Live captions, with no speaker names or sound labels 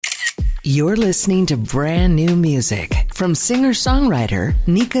You're listening to brand new music from singer-songwriter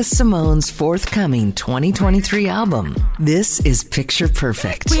Neika Simone's forthcoming 2023 album. This is Picture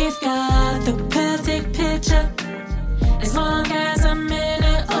Perfect. We've got the perfect picture. As long as I'm in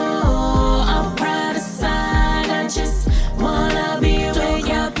it, oh, I'll pride aside. I just wanna be where you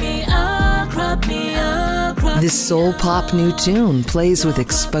got me up, crop me up. This soul pop new tune plays with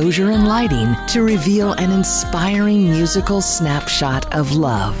exposure and lighting to reveal an inspiring musical snapshot of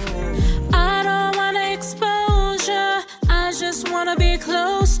love. I don't want exposure, I just wanna be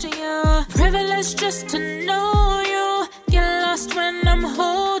close to you. Privileged just to know you. Get lost when I'm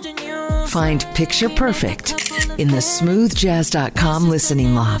holding you. Find Picture Perfect in the smoothjazz.com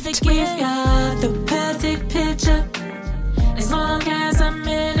listening loft. We've got the perfect picture. As long as I'm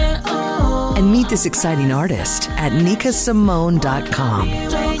in it, oh. And meet this exciting artist at NeikaSimone.com.